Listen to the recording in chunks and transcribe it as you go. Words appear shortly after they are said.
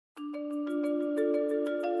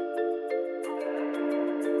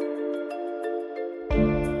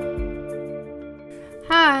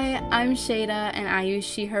Hi, I'm Shada and I use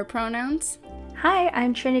she, her pronouns. Hi,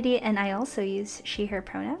 I'm Trinity and I also use she, her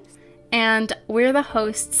pronouns. And we're the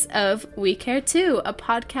hosts of We Care Too, a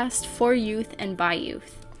podcast for youth and by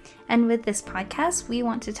youth. And with this podcast, we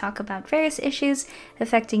want to talk about various issues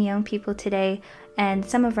affecting young people today and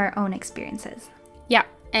some of our own experiences. Yeah,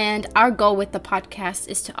 and our goal with the podcast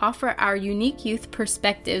is to offer our unique youth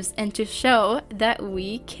perspectives and to show that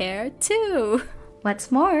we care too.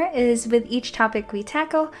 What's more is with each topic we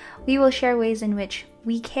tackle, we will share ways in which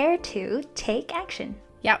we care to take action.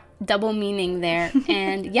 Yep, double meaning there.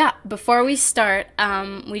 And yeah, before we start,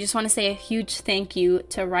 we just want to say a huge thank you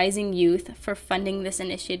to Rising Youth for funding this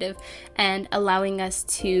initiative and allowing us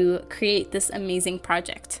to create this amazing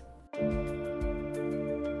project.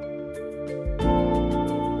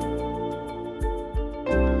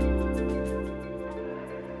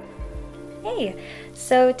 Hey,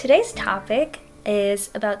 so today's topic is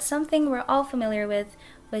about something we're all familiar with,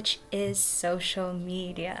 which is social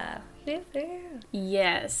media.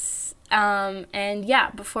 Yes. And yeah,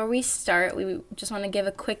 before we start, we just want to give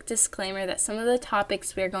a quick disclaimer that some of the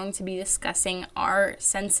topics we're going to be discussing are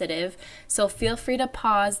sensitive, so feel free to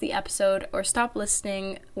pause the episode or stop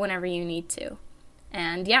listening whenever you need to.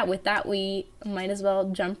 And yeah, with that, we might as well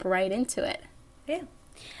jump right into it. Yeah.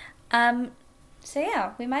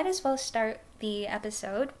 We might as well start the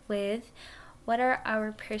episode with what are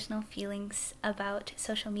our personal feelings about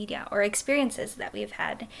social media or experiences that we've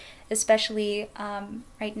had, especially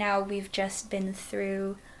right now we've just been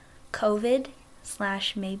through COVID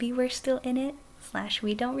 / maybe we're still in it /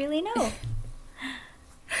 we don't really know.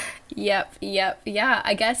 Yep. Yeah,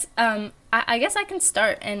 I guess I can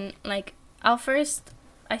start and I first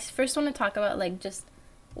want to talk about just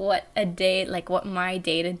what my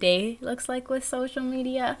day-to-day looks like with social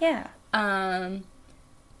media. Yeah.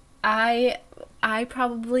 I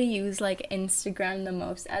probably use Instagram the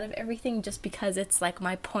most out of everything just because it's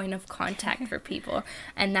my point of contact for people,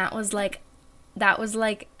 and that was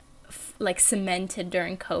cemented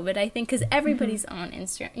during COVID, I think, because everybody's on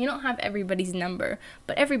Instagram. You don't have everybody's number,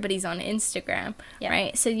 but everybody's on Instagram,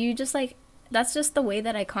 right? So you just that's just the way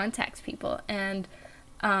that I contact people. And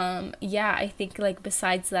I think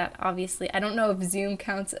besides that, obviously, I don't know if Zoom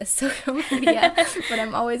counts as social media, but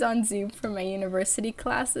I'm always on Zoom for my university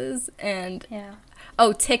classes. And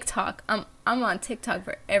TikTok. I'm on TikTok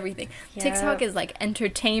for everything. Yeah. TikTok is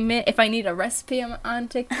entertainment. If I need a recipe, I'm on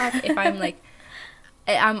TikTok. If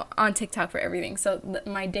I'm on TikTok for everything. So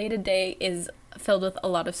my day-to-day is filled with a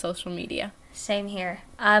lot of social media. Same here.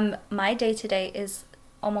 My day-to-day is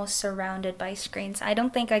almost surrounded by screens. I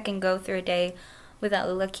don't think I can go through a day without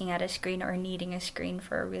looking at a screen or needing a screen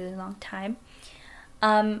for a really long time.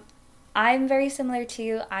 I'm very similar to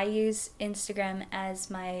you. I use Instagram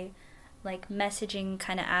as my messaging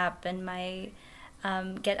kind of app and my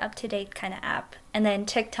get up to date kind of app. And then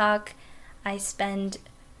TikTok, I spend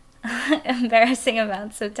embarrassing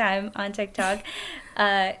amounts of time on TikTok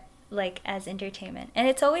as entertainment. And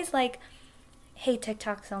it's always hey,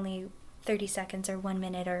 TikTok's only 30 seconds or 1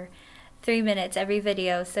 minute or 3 minutes every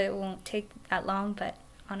video, so it won't take that long, but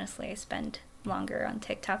honestly I spend longer on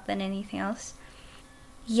TikTok than anything else.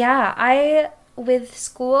 Yeah, with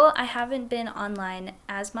school I haven't been online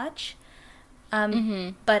as much,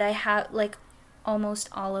 but I have almost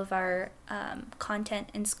all of our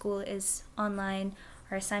content in school is online.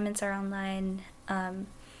 Our assignments are online.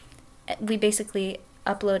 We basically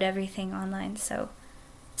upload everything online, so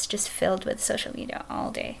it's just filled with social media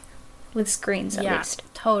all day. With screens, at least.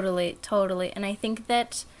 Totally. And I think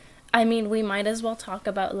that, we might as well talk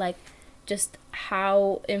about, just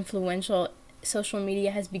how influential social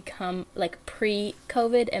media has become,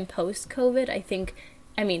 pre-COVID and post-COVID. I think,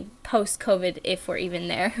 post-COVID, if we're even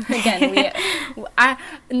there. Again,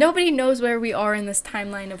 nobody knows where we are in this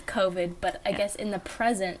timeline of COVID, but I guess in the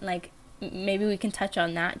present, maybe we can touch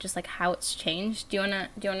on that, just, how it's changed. Do you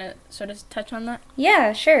wanna sort of touch on that?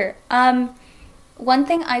 Yeah, sure. One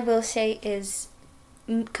thing I will say is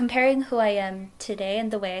comparing who I am today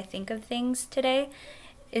and the way I think of things today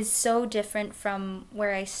is so different from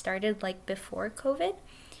where I started before COVID,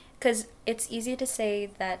 because it's easy to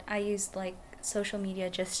say that I used social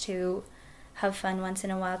media just to have fun once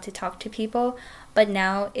in a while to talk to people, but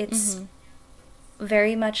now it's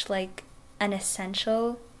very much an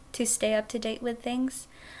essential to stay up to date with things.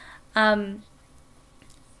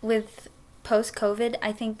 With post-COVID,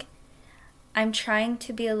 I think I'm trying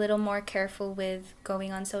to be a little more careful with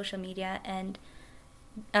going on social media and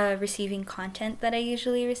receiving content that I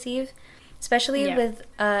usually receive, especially with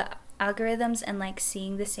algorithms and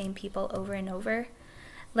seeing the same people over and over.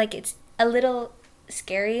 It's a little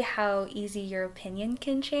scary how easy your opinion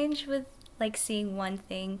can change with like seeing one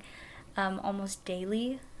thing almost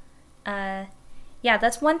daily. Yeah,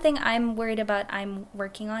 that's one thing I'm worried about. I'm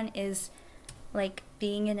working on is like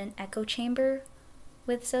being in an echo chamber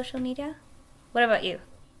with social media. What about you?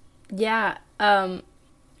 Yeah,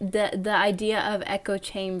 the idea of echo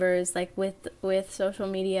chambers, like with social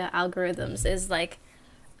media algorithms, is like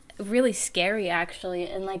really scary actually,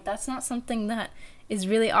 and like that's not something that is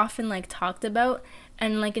really often like talked about.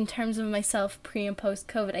 And like in terms of myself pre and post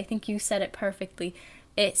COVID, I think you said it perfectly.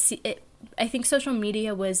 It I think social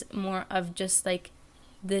media was more of just like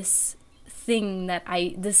this thing that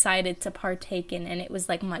I decided to partake in, and it was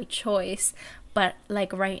like my choice. But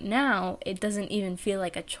like right now, it doesn't even feel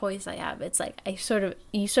like a choice I have. It's like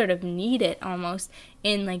you sort of need it almost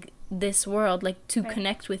in like this world, like to Right.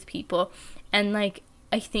 connect with people. And like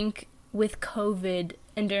I think with COVID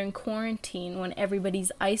and during quarantine, when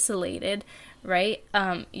everybody's isolated, right?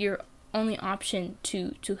 Your only option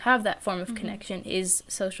to have that form of connection is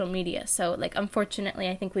social media. So like unfortunately,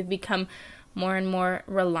 I think we've become more and more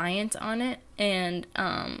reliant on it, and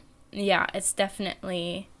yeah, it's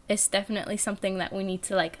definitely something that we need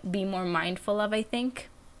to like be more mindful of, I think.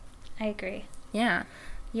 I agree. Yeah.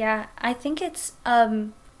 Yeah, I think it's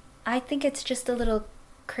just a little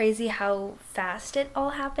crazy how fast it all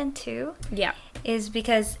happened too. Yeah. Is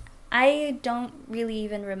because I don't really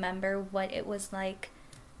even remember what it was like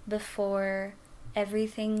before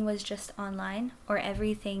everything was just online, or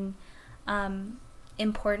everything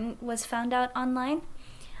important was found out online.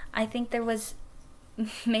 I think there was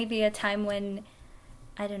maybe a time when,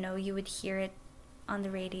 I don't know, you would hear it on the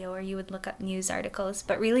radio or you would look up news articles,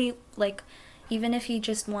 but really, like, even if you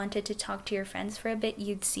just wanted to talk to your friends for a bit,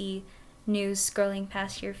 you'd see news scrolling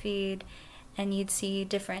past your feed, and you'd see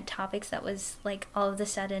different topics that was like all of a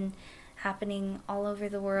sudden happening all over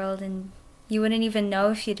the world, and you wouldn't even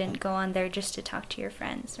know if you didn't go on there just to talk to your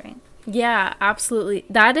friends, right? Yeah, absolutely.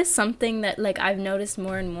 That is something that like I've noticed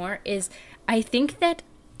more and more is I think that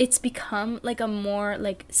it's become like a more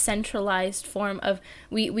like centralized form of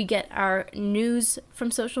we get our news from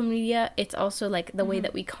social media. It's also like the way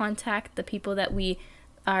that we contact the people that we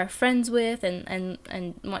are friends with and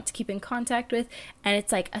want to keep in contact with, and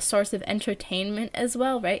it's like a source of entertainment as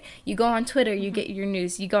well, right? You go on Twitter, you get your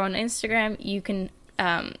news. You go on Instagram, you can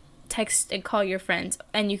text and call your friends,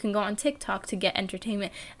 and you can go on TikTok to get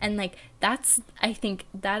entertainment. And like that's, I think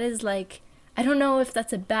that is like, I don't know if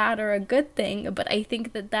that's a bad or a good thing, but I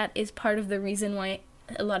think that that is part of the reason why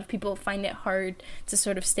a lot of people find it hard to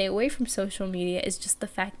sort of stay away from social media, is just the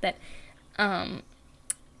fact that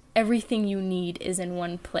everything you need is in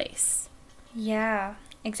one place. Yeah,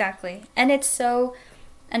 exactly. And it's so,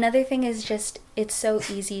 another thing is just, it's so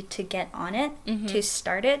easy to get on it, to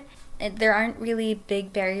start it. There aren't really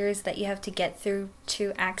big barriers that you have to get through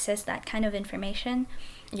to access that kind of information.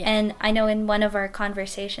 Yeah. And I know in one of our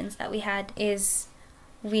conversations that we had is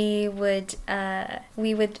we would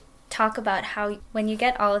talk about how when you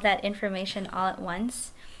get all of that information all at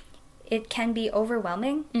once, it can be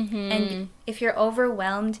overwhelming. And if you're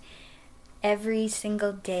overwhelmed every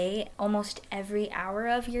single day, almost every hour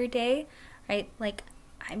of your day, right? Like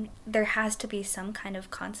there has to be some kind of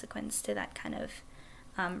consequence to that kind of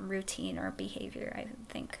routine or behavior, I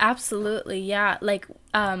think. Absolutely, yeah. Like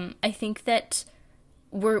I think that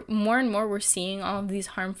we're more and more we're seeing all of these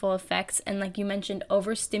harmful effects, and like you mentioned,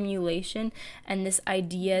 overstimulation, and this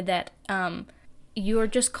idea that you're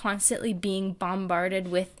just constantly being bombarded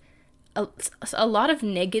with a lot of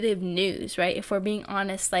negative news, right? If we're being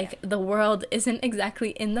honest, like the world isn't exactly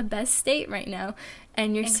in the best state right now,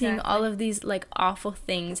 and you're seeing all of these like awful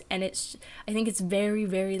things, and it's, I think it's very,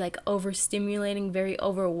 very like overstimulating, very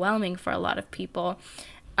overwhelming for a lot of people.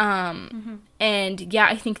 And yeah,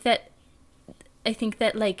 I think that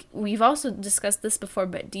like we've also discussed this before,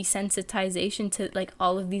 but desensitization to like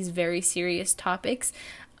all of these very serious topics,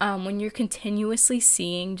 when you're continuously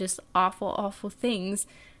seeing just awful things,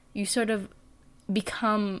 you sort of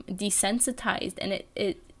become desensitized, and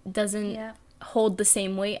it doesn't hold the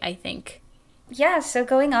same weight, I think. Yeah, so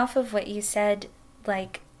going off of what you said,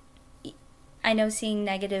 like, I know seeing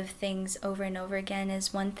negative things over and over again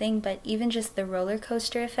is one thing, but even just the roller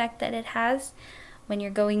coaster effect that it has when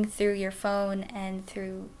you're going through your phone and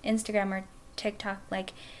through Instagram or TikTok,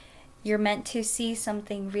 like, you're meant to see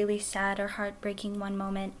something really sad or heartbreaking one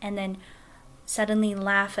moment and then suddenly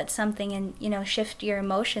laugh at something and, you know, shift your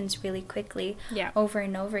emotions really quickly over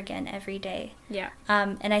and over again every day. Yeah.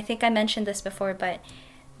 And I think I mentioned this before, but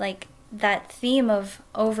like that theme of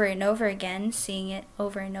over and over again, seeing it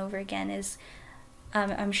over and over again is,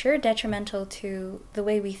 I'm sure, detrimental to the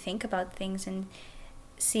way we think about things and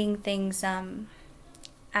seeing things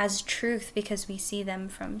as truth because we see them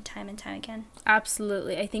from time and time again.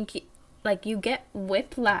 Absolutely. I think like you get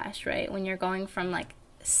whiplash, right, when you're going from like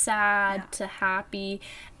sad to happy.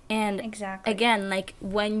 And exactly. Again, like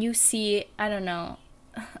when you see, I don't know,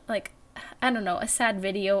 a sad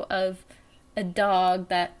video of a dog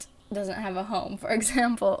that doesn't have a home, for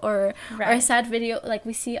example, or a sad video, like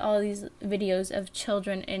we see all these videos of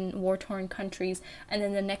children in war-torn countries, and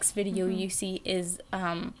then the next video you see is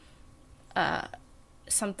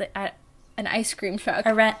something an ice cream truck.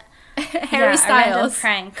 Harry Styles. A random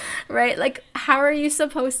prank. Right? Like, how are you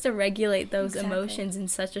supposed to regulate those emotions in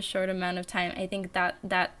such a short amount of time? I think that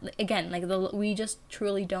again, like, we just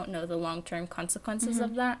truly don't know the long-term consequences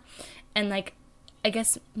of that. And, like, I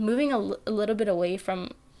guess moving a little bit away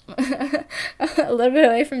from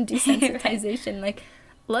desensitization, like,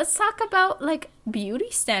 let's talk about, like,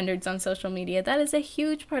 beauty standards on social media. That is a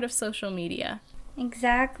huge part of social media.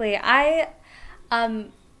 Exactly.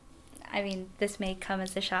 I mean, this may come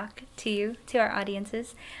as a shock to you, to our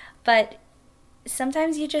audiences, but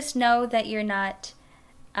sometimes you just know that you're not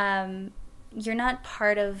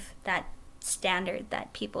part of that standard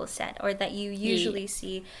that people set, or that you usually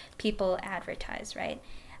see people advertise, right?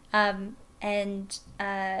 And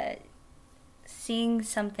seeing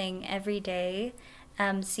something every day,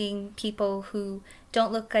 seeing people who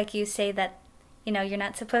don't look like you say that, you know, you're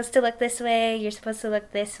not supposed to look this way, you're supposed to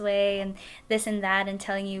look this way, and this and that, and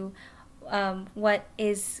telling you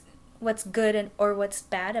what's good or what's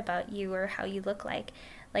bad about you or how you look like.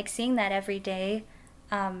 Like, seeing that every day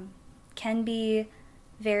can be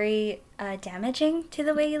very damaging to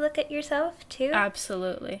the way you look at yourself too.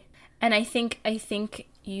 Absolutely. And I think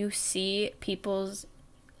you see people's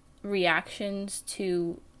reactions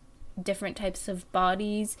to different types of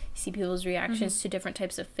bodies, you see people's reactions to different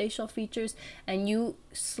types of facial features, and you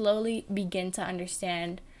slowly begin to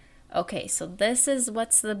understand, okay, so this is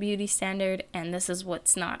what's the beauty standard and this is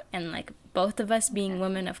what's not. And like, both of us being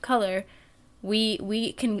women of color,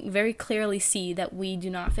 we can very clearly see that we do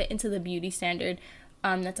not fit into the beauty standard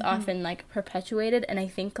that's often like perpetuated. And I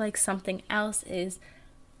think like something else is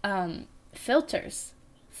filters.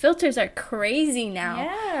 Filters are crazy now.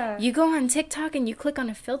 Yeah. You go on TikTok and you click on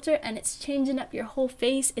a filter and it's changing up your whole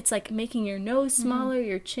face. It's like making your nose smaller,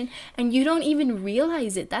 your chin, and you don't even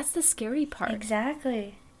realize it. That's the scary part.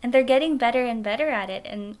 Exactly. And they're getting better and better at it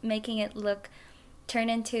and making it turn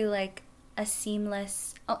into like a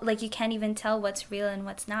seamless, like you can't even tell what's real and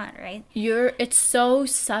what's not, right? It's so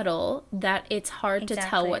subtle that it's hard to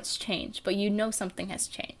tell what's changed, but you know something has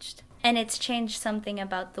changed. And it's changed something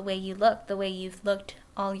about the way you look, the way you've looked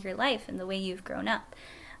all your life, and the way you've grown up.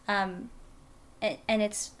 And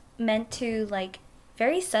it's meant to, like,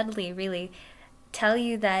 very subtly, really, tell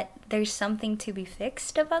you that there's something to be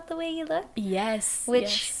fixed about the way you look. Yes.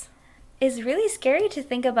 Which is really scary to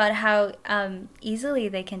think about how easily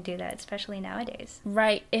they can do that, especially nowadays.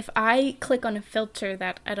 Right. If I click on a filter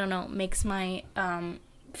that, I don't know, makes my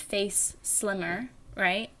face slimmer,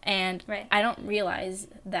 right? And I don't realize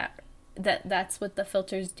that's what the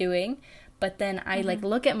filter's doing. But then I like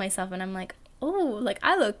look at myself and I'm like, oh, like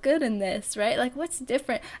I look good in this, right? Like, what's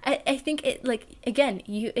different? I think it, like, again,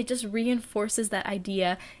 it just reinforces that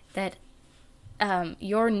idea that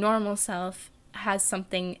your normal self has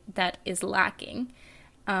something that is lacking.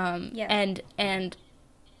 And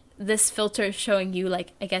this filter is showing you,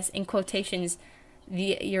 like, I guess in quotations,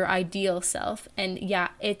 your ideal self. And yeah,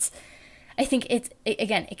 I think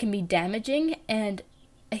it can be damaging, and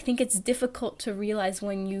I think it's difficult to realize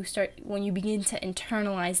when you begin to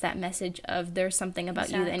internalize that message of there's something about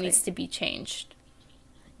you that needs to be changed.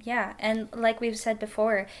 Yeah, and like we've said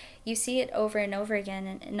before, you see it over and over again,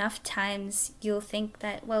 and enough times you'll think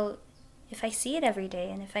that, well, if I see it every day,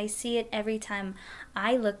 and if I see it every time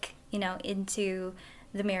I look, into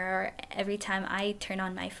the mirror, or every time I turn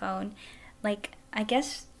on my phone, like, I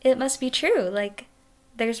guess it must be true. Like,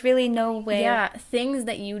 there's really no way. Yeah, things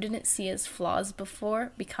that you didn't see as flaws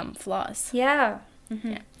before become flaws. Yeah.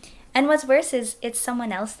 Mm-hmm. Yeah. And what's worse is it's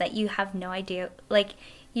someone else that you have no idea. Like,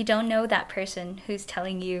 you don't know that person who's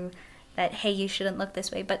telling you that, hey, you shouldn't look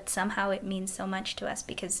this way, but somehow it means so much to us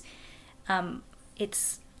because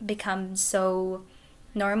it's become so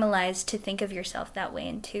normalized to think of yourself that way,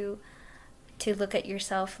 and to look at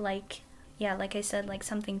yourself like, yeah, like I said, like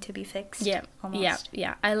something to be fixed. Yeah, almost.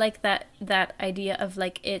 Yeah. I like that idea of,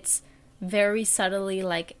 like, it's very subtly,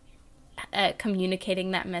 like,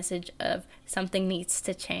 communicating that message of something needs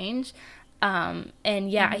to change. And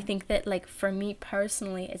yeah, I think that, like, for me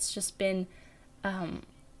personally, it's just been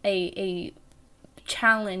a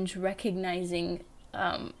challenge recognizing,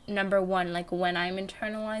 number one, like, when I'm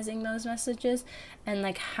internalizing those messages, and,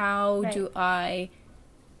 like, how do I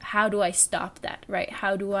how do I stop that, right?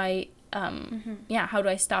 How do I how do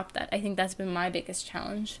I stop that? I think that's been my biggest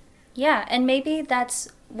challenge. Yeah, and maybe that's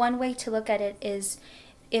one way to look at it is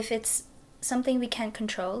if it's something we can't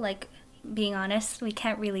control, like being honest, we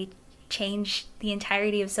can't really change the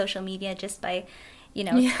entirety of social media just by,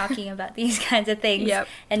 talking about these kinds of things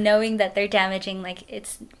and knowing that they're damaging. Like,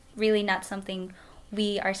 it's really not something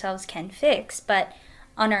we ourselves can fix. But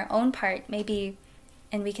on our own part, maybe,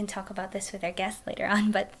 and we can talk about this with our guests later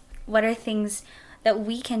on, but what are things that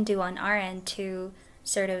we can do on our end to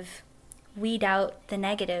sort of weed out the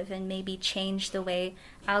negative and maybe change the way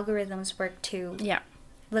algorithms work to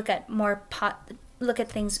look at look at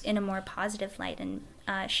things in a more positive light and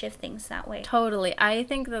shift things that way. Totally. I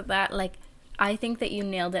think I think that you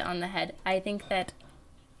nailed it on the head. I think that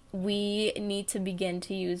we need to begin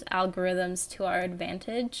to use algorithms to our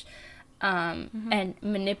advantage and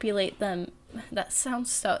manipulate them. That's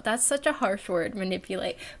such a harsh word,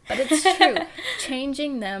 manipulate, but it's true.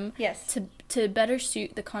 Changing them to better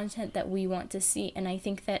suit the content that we want to see. And I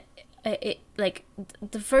think that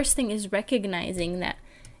the first thing is recognizing that,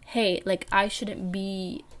 hey, like, I shouldn't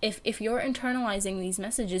be, if you're internalizing these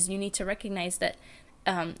messages, you need to recognize that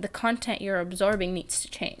the content you're absorbing needs to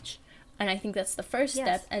change. And I think that's the first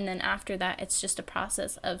step. And then after that, it's just a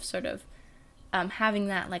process of sort of having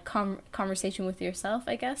that like conversation with yourself,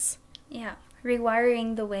 I guess. Yeah.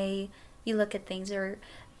 Rewiring the way you look at things, or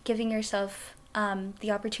giving yourself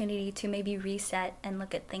the opportunity to maybe reset and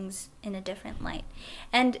look at things in a different light.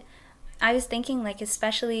 And I was thinking, like,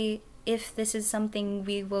 especially if this is something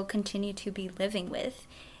we will continue to be living with,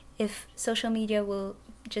 if social media will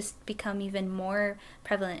just become even more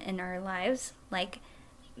prevalent in our lives, like,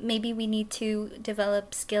 maybe we need to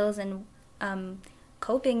develop skills and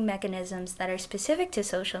coping mechanisms that are specific to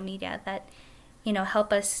social media that,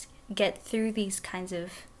 help us get through these kinds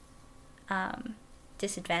of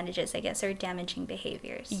disadvantages, I guess, or damaging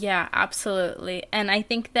behaviors. Yeah, absolutely. And I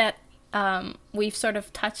think that we've sort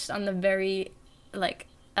of touched on the very,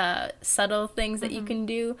 subtle things that you can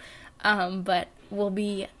do, but we'll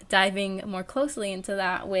be diving more closely into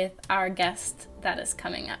that with our guest that is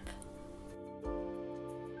coming up.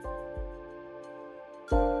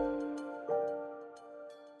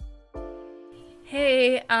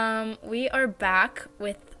 Hey, we are back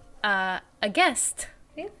with a guest.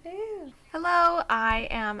 Hello, I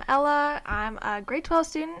am Ella. I'm a grade 12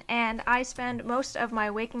 student, and I spend most of my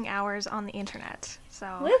waking hours on the internet. So,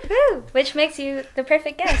 woohoo! Which makes you the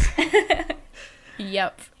perfect guest.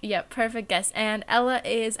 Yep, perfect guest. And Ella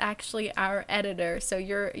is actually our editor, so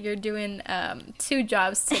you're doing two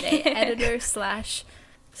jobs today, editor slash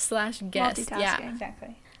guest. Multitasking.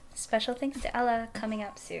 Exactly. Special thanks to Ella coming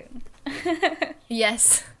up soon.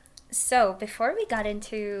 Yes. So, before we got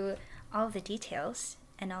into all of the details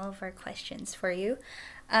and all of our questions for you,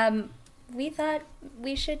 we thought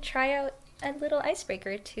we should try out a little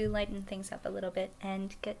icebreaker to lighten things up a little bit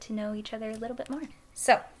and get to know each other a little bit more.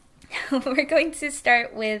 So, we're going to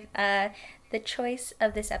start with the choice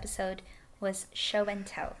of this episode was show and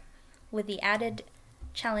tell, with the added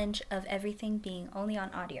challenge of everything being only on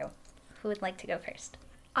audio. Who would like to go first?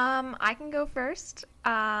 I can go first.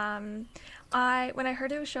 When I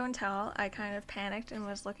heard it was show and tell, I kind of panicked and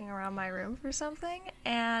was looking around my room for something.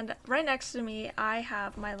 And right next to me, I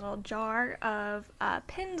have my little jar of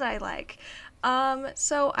pins I like.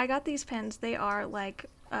 So I got these pins. They are like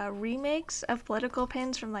remakes of political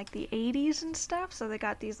pins from like the 80s and stuff. So they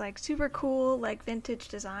got these like super cool like vintage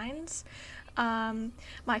designs.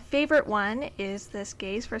 My favorite one is this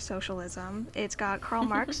Gays for Socialism. It's got Karl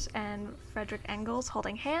Marx and Frederick Engels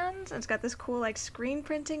holding hands. It's got this cool like screen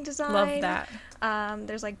printing design. Love that.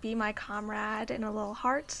 There's like Be My Comrade and a little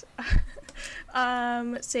heart.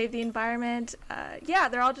 Save the Environment. Yeah,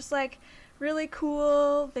 they're all just like really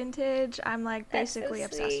cool, vintage. I'm like basically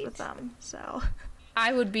obsessed with them. So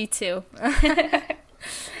I would be too.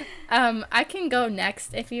 I can go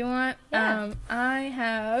next if you want. Yeah.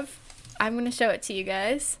 I'm going to show it to you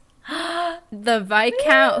guys. The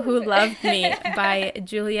Viscount Who Loved Me by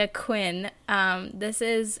Julia Quinn. This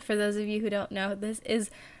is, for those of you who don't know, this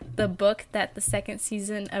is the book that the second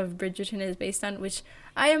season of Bridgerton is based on, which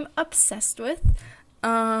I am obsessed with.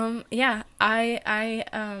 Yeah,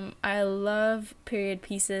 I love period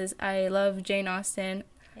pieces. I love Jane Austen.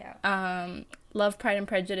 Yeah. Love Pride and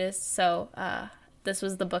Prejudice. So this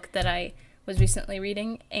was the book that I was recently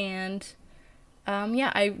reading, and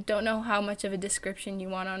yeah, I don't know how much of a description you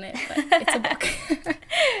want on it, but it's a book.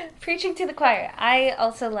 Preaching to the choir. I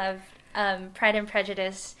also love Pride and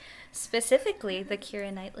Prejudice, specifically the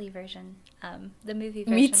Keira Knightley version, the movie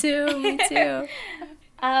version. Me too.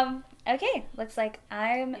 Okay, looks like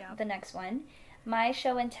I'm the next one. My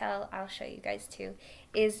show and tell, I'll show you guys too,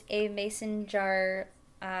 is a mason jar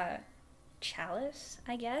chalice,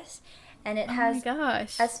 I guess. And it has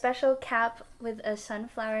a special cap with a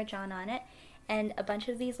sunflower drawn on it and a bunch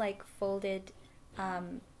of these like folded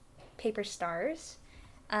paper stars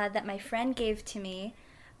that my friend gave to me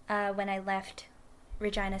when I left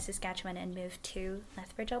Regina, Saskatchewan and moved to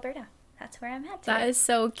Lethbridge, Alberta. That's where I'm at today. That is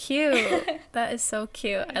so cute. That is so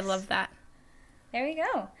cute. Nice. I love that. There we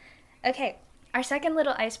go. Okay, our second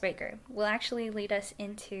little icebreaker will actually lead us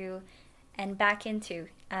into and back into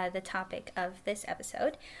the topic of this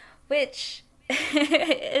episode, which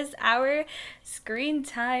is our screen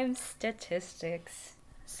time statistics.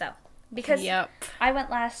 So, because I went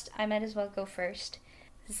last, I might as well go first.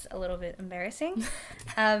 This is a little bit embarrassing.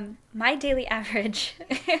 My daily average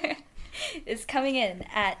is coming in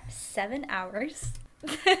at 7 hours,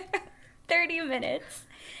 30 minutes.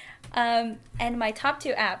 And my top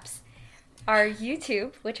 2 apps are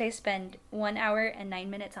YouTube, which I spend 1 hour and 9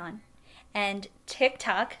 minutes on, and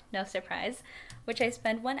TikTok, no surprise, which I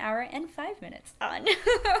spend 1 hour and 5 minutes on.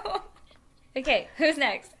 Okay, who's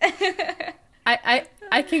next?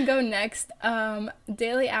 I can go next.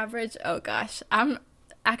 Daily average, oh gosh, I'm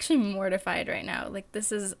actually mortified right now. Like,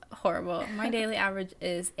 this is horrible. My daily average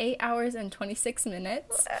is 8 hours and 26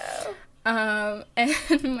 minutes. Wow. And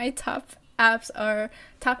my top app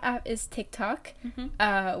is TikTok,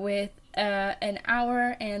 with an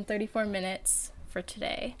hour and 34 minutes for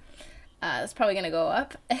today. That's probably gonna go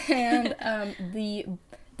up. And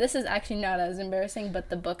this is actually not as embarrassing,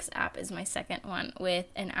 but the Books app is my second one with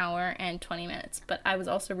an hour and 20 minutes. But I was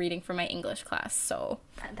also reading for my English class, so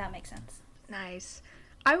that makes sense. Nice.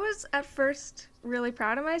 I was at first really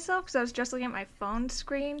proud of myself because I was just looking at my phone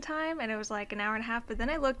screen time and it was like an hour and a half, but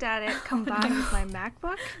then I looked at it combined with my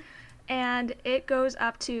MacBook and it goes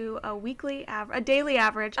up to a daily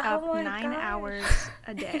average of 9 hours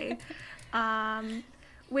a day.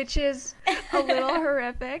 Which is a little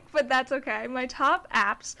horrific, but that's okay. My top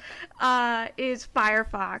apps is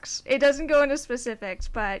Firefox. It doesn't go into specifics,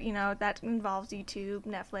 but, you know, that involves YouTube,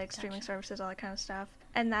 Netflix, streaming services, all that kind of stuff.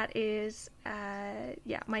 And that is,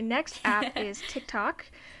 my next app is TikTok,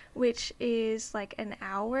 which is like an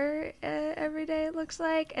hour every day, it looks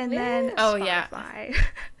like. And then Spotify.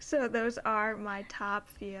 So those are my top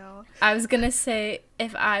few. I was going to say,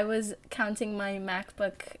 if I was counting my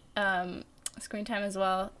MacBook screen time as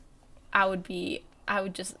well, I wouldn't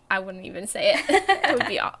even say it. It would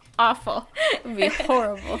be awful. It would be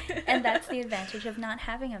horrible. And that's the advantage of not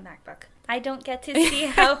having a MacBook. I don't get to see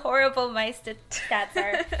how horrible my stats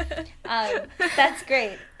are. That's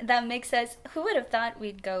great. That makes us, who would have thought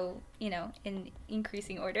we'd go, in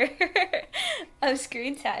increasing order of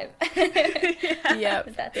screen time.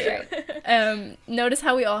 Yep. That's right. Notice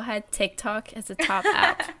how we all had TikTok as a top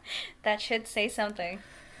app. That should say something.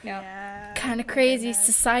 No. Yeah, kind of crazy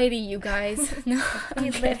society, you guys. No, we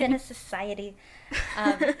live in a society.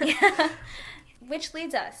 Which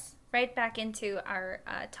leads us right back into our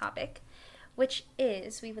topic, which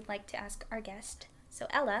is we would like to ask our guest. So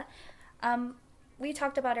Ella, we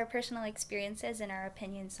talked about our personal experiences and our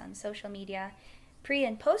opinions on social media pre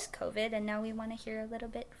and post COVID, and now we want to hear a little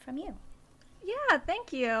bit from you. Yeah,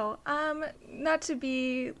 thank you. Not to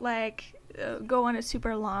be go on a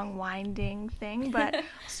super long winding thing, but I'll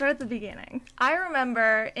start at the beginning. I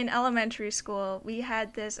remember in elementary school, we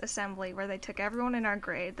had this assembly where they took everyone in our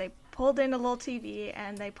grade, they pulled in a little TV,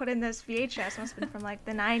 and they put in this VHS, must have been from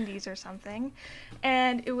the 90s or something,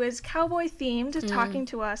 and it was cowboy themed, talking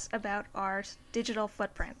to us about our digital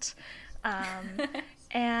footprint.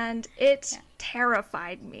 And it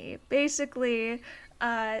terrified me. Basically,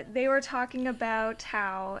 they were talking about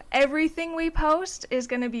how everything we post is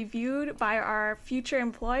going to be viewed by our future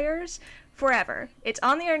employers forever. It's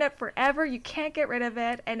on the internet forever. You can't get rid of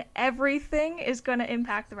it. And everything is going to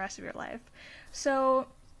impact the rest of your life. So,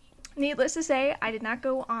 needless to say, I did not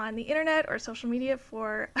go on the internet or social media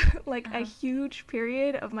for a huge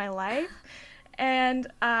period of my life. And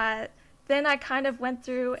then I kind of went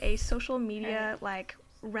through a social media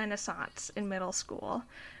renaissance in middle school.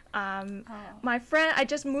 My friend, I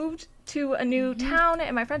just moved to a new town,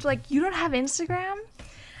 and my friends were like, "You don't have Instagram?"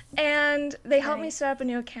 And they helped me set up a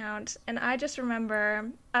new account, and I just remember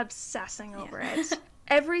obsessing over it.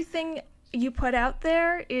 Everything you put out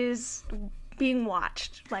there is being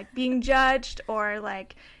watched, being judged, or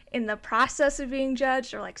in the process of being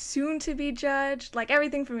judged, or soon to be judged,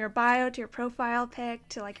 everything from your bio to your profile pic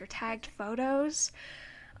to your tagged photos.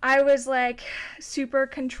 I was super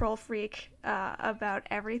control freak about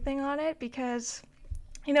everything on it because,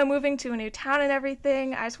 moving to a new town and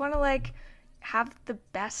everything, I just want to have the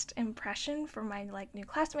best impression for my like new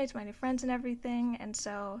classmates, my new friends and everything. And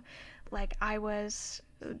so like I was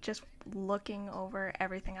just looking over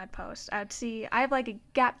everything I'd post. I'd see I have like a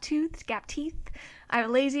gap teeth. I have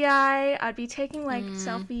a lazy eye. I'd be taking like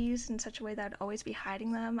selfies in such a way that I'd always be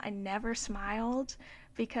hiding them. I never smiled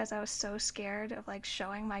because I was so scared of like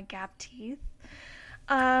showing my gap teeth.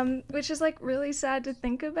 Which is like really sad to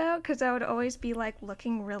think about because I would always be like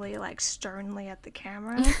looking really like sternly at the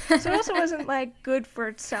camera. So it also wasn't like good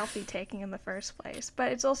for selfie taking in the first place.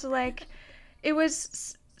 But it's also like it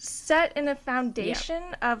was set in a foundation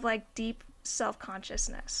of like deep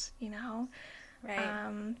self-consciousness, you know?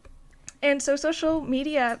 Right. And so social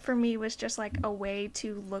media for me was just like a way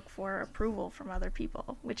to look for approval from other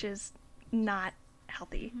people, which is not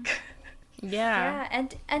healthy. Yeah,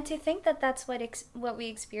 and to think that that's what we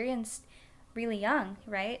experienced really young,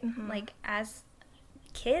 right? Like as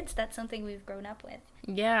kids, that's something we've grown up with.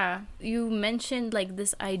 Yeah. You mentioned like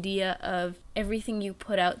this idea of everything you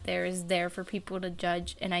put out there is there for people to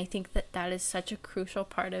judge, and I think that that is such a crucial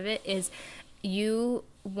part of it is you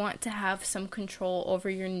want to have some control over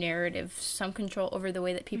your narrative, some control over the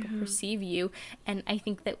way that people perceive you. And I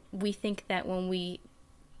think that we think that when we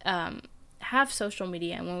have social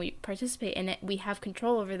media and when we participate in it, we have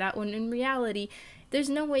control over that, when in reality there's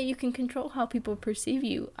no way you can control how people perceive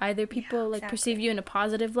you. Either people like perceive you in a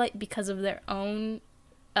positive light because of their own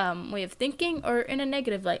way of thinking, or in a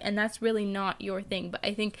negative light, and that's really not your thing. But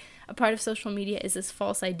I think a part of social media is this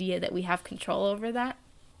false idea that we have control over that.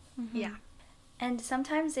 Yeah. And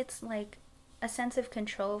sometimes it's like a sense of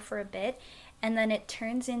control for a bit, and then it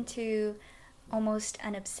turns into almost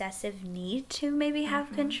an obsessive need to maybe have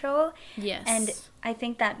control. Yes. And I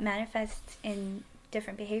think that manifests in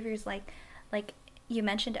different behaviors, like you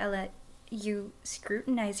mentioned, Ella, you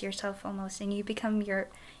scrutinize yourself almost, and you become your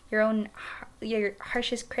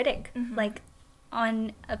harshest critic, like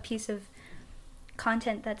on a piece of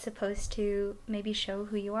content that's supposed to maybe show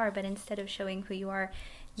who you are, but instead of showing who you are,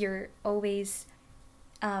 you're always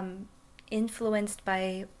influenced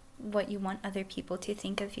by what you want other people to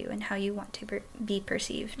think of you and how you want to be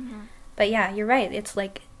perceived. But yeah, you're right. It's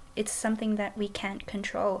like, it's something that we can't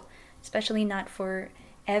control, especially not for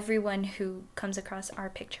everyone who comes across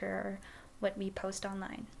our picture or what we post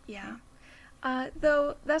online. Yeah.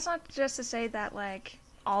 Though that's not just to say that like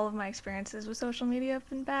all of my experiences with social media have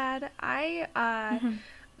been bad.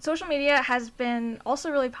 Social media has been also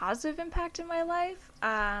really positive impact in my life.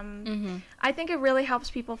 I think it really helps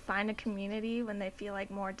people find a community when they feel like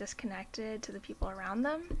more disconnected to the people around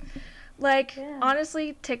them. Like,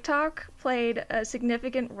 honestly, TikTok played a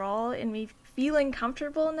significant role in me feeling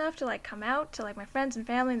comfortable enough to like come out to like my friends and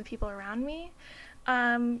family and the people around me.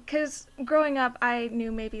 'Cause growing up, I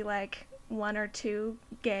knew maybe like one or two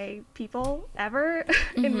gay people ever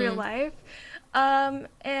in real life.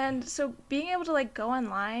 And so being able to like go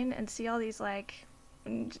online and see all these like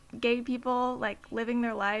gay people like living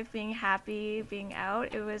their life, being happy, being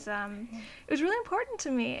out, it was really important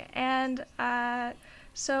to me. And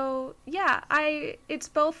so yeah, it's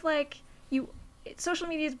both like social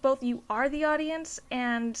media is both you are the audience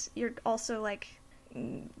and you're also like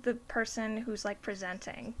the person who's like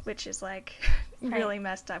presenting, which is like really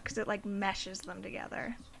messed up because it like meshes them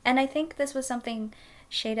together. And I think this was something,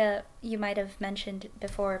 Shada, you might have mentioned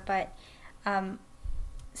before, but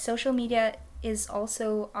social media is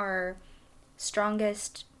also our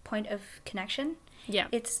strongest point of connection. Yeah.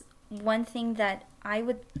 It's one thing that I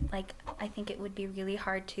think it would be really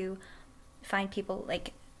hard to find people,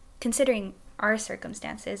 like, considering our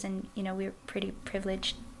circumstances, and, you know, we're pretty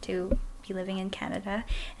privileged to be living in Canada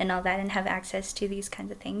and all that and have access to these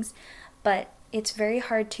kinds of things, but it's very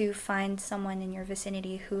hard to find someone in your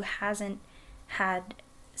vicinity who hasn't had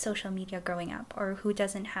social media growing up, or who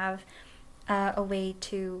doesn't have a way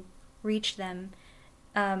to reach them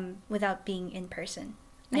without being in person.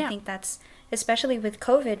 Yeah. I think that's, especially with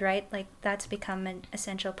COVID, right? Like, that's become an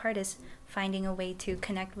essential part, is finding a way to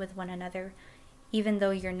connect with one another, even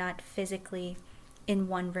though you're not physically in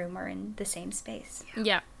one room or in the same space.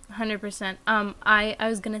 Yeah, 100%. I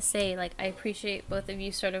was going to say, like, I appreciate both of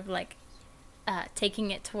you sort of, like,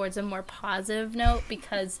 taking it towards a more positive note,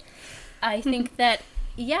 because I think that,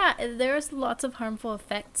 yeah, there's lots of harmful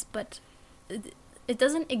effects, but it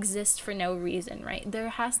doesn't exist for no reason, right? There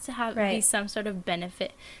has to be some sort of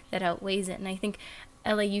benefit that outweighs it. And I think,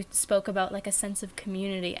 Ella, you spoke about like a sense of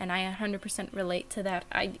community, and I 100% relate to that.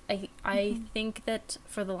 I think that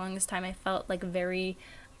for the longest time I felt like very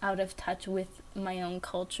out of touch with my own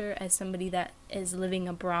culture as somebody that is living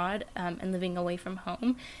abroad and living away from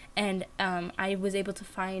home. And I was able to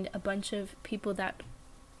find a bunch of people that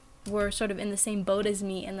were sort of in the same boat as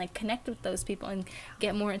me, and like connect with those people and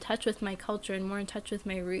get more in touch with my culture and more in touch with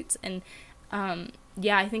my roots. And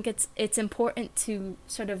yeah, I think it's important to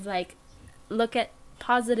sort of like look at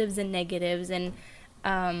positives and negatives, and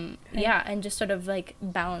yeah, and just sort of like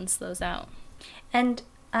balance those out. And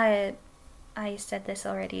I said this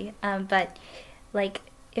already, but like,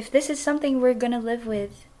 if this is something we're gonna live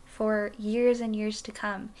with for years and years to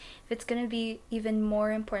come, if it's gonna be even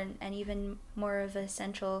more important and even more of an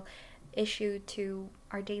essential issue to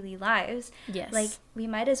our daily lives, yes, like, we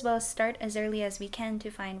might as well start as early as we can to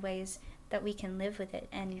find ways that we can live with it,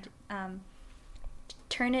 and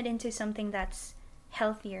turn it into something that's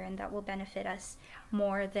healthier and that will benefit us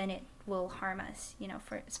more than it will harm us, you know,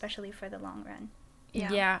 especially for the long run.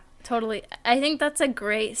 Yeah, totally. I think that's a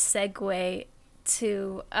great segue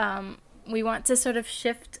to we want to sort of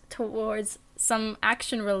shift towards some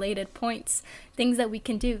action related points, things that we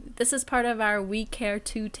can do. This is part of our We Care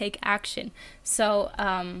to Take Action. So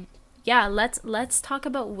yeah, let's talk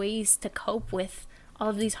about ways to cope with all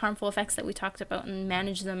of these harmful effects that we talked about and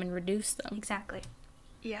manage them and reduce them. Exactly.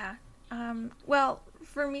 Yeah. Well,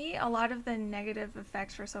 for me, a lot of the negative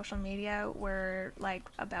effects for social media were like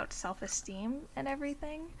about self-esteem and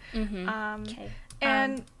everything. Okay.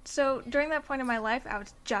 And so during that point in my life, I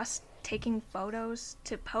was just taking photos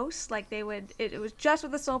to post. Like, it was just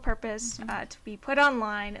with the sole purpose to be put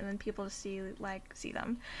online and then people to see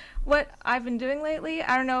them. What I've been doing lately,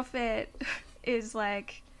 I don't know if it is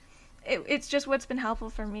like, it's just what's been helpful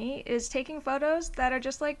for me, is taking photos that are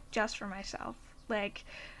just for myself, like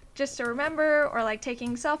just to remember, or like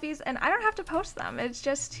taking selfies, and I don't have to post them. It's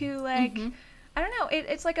just to like, I don't know,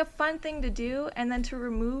 it's like a fun thing to do, and then to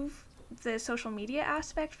remove the social media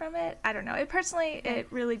aspect from it. I don't know. It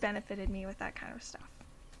really benefited me with that kind of stuff.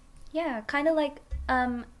 Yeah, kind of like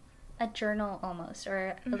a journal almost,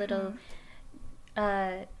 or a little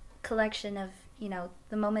collection of, you know,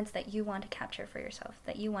 the moments that you want to capture for yourself,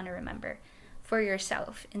 that you want to remember for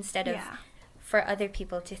yourself, instead of for other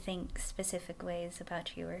people to think specific ways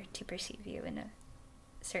about you or to perceive you in a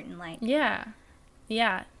certain light.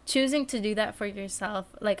 Yeah, choosing to do that for yourself,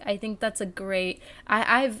 like, I think that's a great,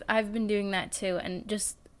 I've been doing that too, and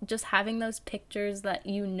just having those pictures that,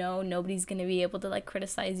 you know, nobody's gonna be able to like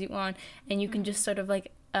criticize you on, and you can just sort of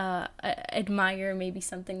like admire maybe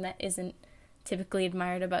something that isn't typically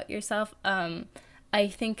admired about yourself. I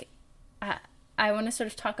think I want to sort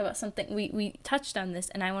of talk about something we touched on this,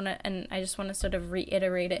 and I just want to sort of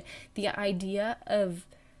reiterate it, the idea of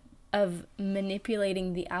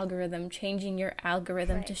manipulating the algorithm, changing your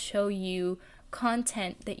algorithm to show you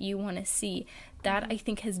content that you want to see. That I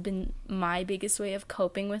think has been my biggest way of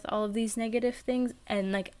coping with all of these negative things.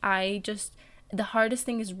 And like, the hardest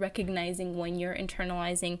thing is recognizing when you're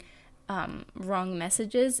internalizing wrong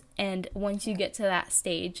messages, and once you get to that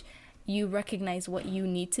stage, you recognize what you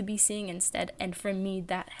need to be seeing instead. And for me,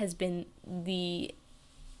 that has been the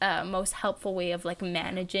most helpful way of like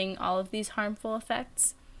managing all of these harmful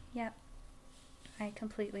effects. Yep, I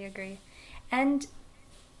completely agree. And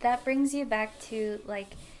that brings you back to, like,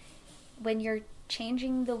 when you're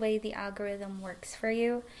changing the way the algorithm works for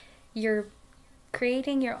you, you're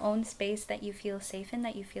creating your own space that you feel safe in,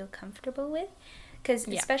 that you feel comfortable with. Because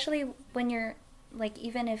especially when you're, like,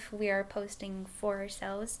 even if we are posting for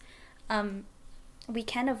ourselves, we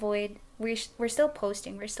can avoid, we're still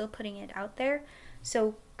posting, we're still putting it out there.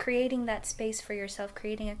 So creating that space for yourself,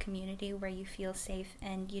 creating a community where you feel safe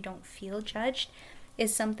and you don't feel judged,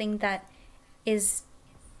 is something that is,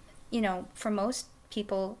 you know, for most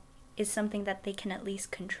people, is something that they can at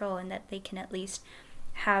least control, and that they can at least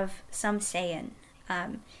have some say in.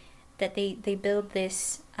 That they build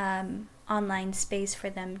this online space for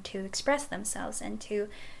them to express themselves and to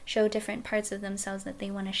show different parts of themselves that they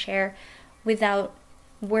want to share, without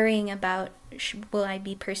worrying about, will I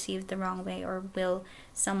be perceived the wrong way, or will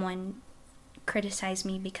someone criticize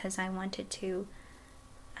me because I wanted to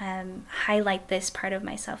highlight this part of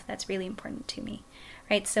myself that's really important to me,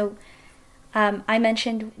 right? So I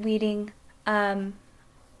mentioned weeding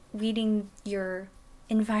your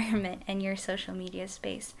environment and your social media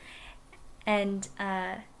space, and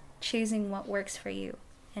choosing what works for you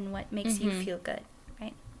and what makes you feel good,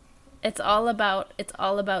 right? It's all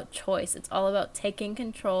about choice. It's all about taking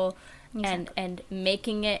control and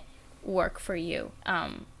making it work for you.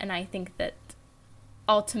 And I think that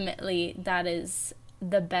ultimately that is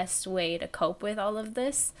the best way to cope with all of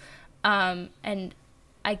this. And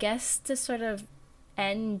I guess to sort of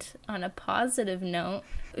end on a positive note,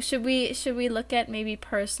 should we look at maybe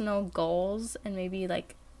personal goals and maybe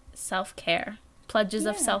like self-care, pledges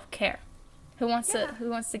of self-care? Who wants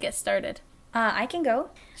to get started? I can go.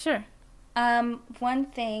 Sure. One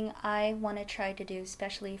thing I want to try to do,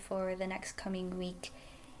 especially for the next coming week,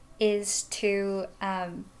 is to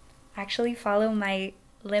actually follow my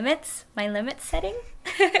limit setting.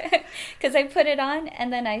 Because I put it on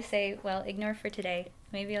and then I say, well, ignore for today.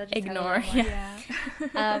 Maybe I'll just ignore.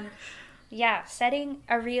 Yeah, setting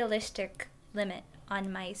a realistic limit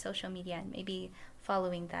on my social media and maybe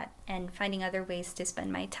following that and finding other ways to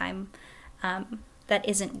spend my time that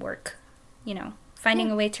isn't work, finding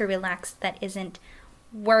a way to relax that isn't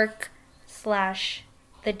work /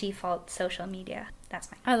 the default social media. That's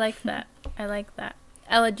my I like that.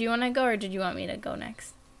 Ella, do you want to go or did you want me to go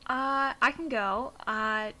next? I can go.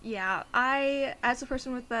 Yeah, I, as a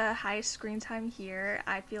person with the highest screen time here,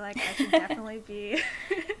 I feel like I should definitely be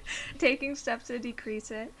taking steps to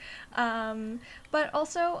decrease it. But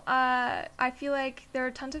also, I feel like there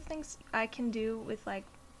are tons of things I can do with, like,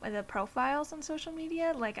 the profiles on social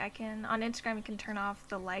media. Like, on Instagram, you can turn off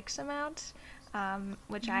the likes amount,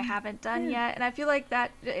 which I haven't done yet. And I feel like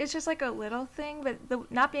that it's just like a little thing, but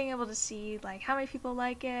not being able to see like how many people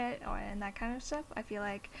like it and that kind of stuff, I feel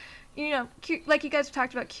like, like you guys have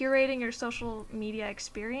talked about, curating your social media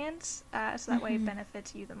experience so that way it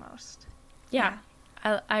benefits you the most. Yeah.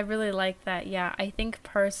 I really like that. Yeah, I think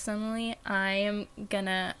personally I'm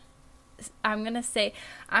gonna say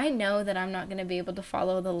I know that I'm not gonna be able to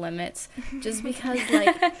follow the limits just because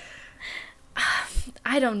like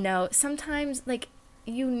I don't know. Sometimes, like,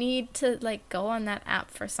 you need to, like, go on that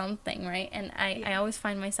app for something, right? And I always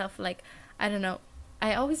find myself, like, I don't know.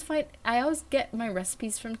 I always get my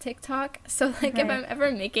recipes from TikTok. So, like, if I'm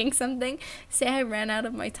ever making something, say I ran out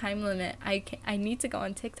of my time limit, I need to go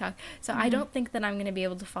on TikTok. So I don't think that I'm going to be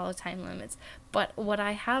able to follow time limits. But what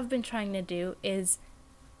I have been trying to do is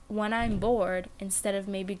when I'm bored, instead of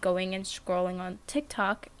maybe going and scrolling on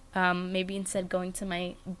TikTok, maybe instead going to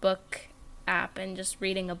my book app and just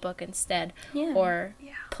reading a book instead, or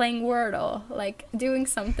playing Wordle, like doing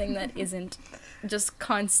something that isn't just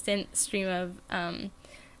constant stream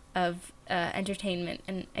of entertainment.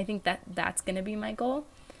 And I think that's gonna be my goal.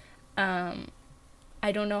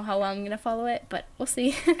 I don't know how long I'm gonna follow it, but we'll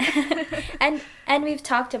see. and we've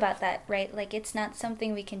talked about that, right? Like, it's not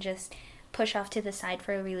something we can just push off to the side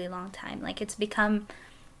for a really long time. Like, it's become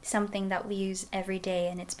something that we use every day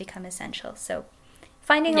and it's become essential. So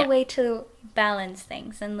finding a way to balance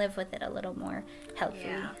things and live with it a little more healthily.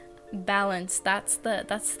 Yeah. Balance, that's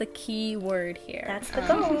the key word here. That's the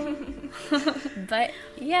goal. But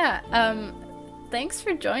yeah, thanks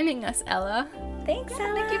for joining us, Ella. Thanks,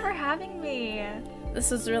 Ella. Thank you for having me. This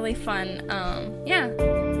was really fun. Yeah.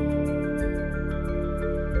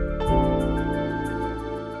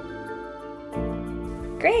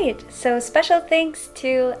 Great. So special thanks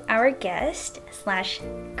to our guest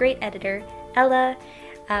 / great editor, Ella,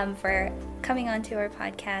 for coming onto our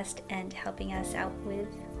podcast and helping us out with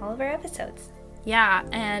all of our episodes. Yeah,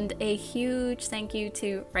 and a huge thank you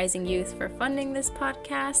to Rising Youth for funding this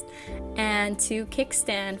podcast, and to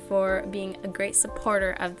Kickstand for being a great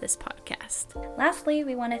supporter of this podcast. Lastly,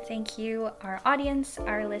 we want to thank you, our audience,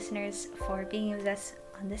 our listeners, for being with us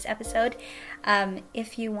on this episode.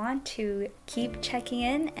 If you want to keep checking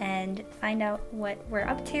in and find out what we're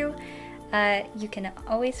up to, you can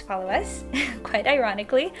always follow us, quite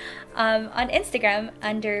ironically, on Instagram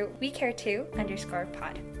under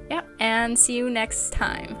WeCare2_pod. Yep, and see you next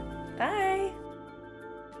time. Bye!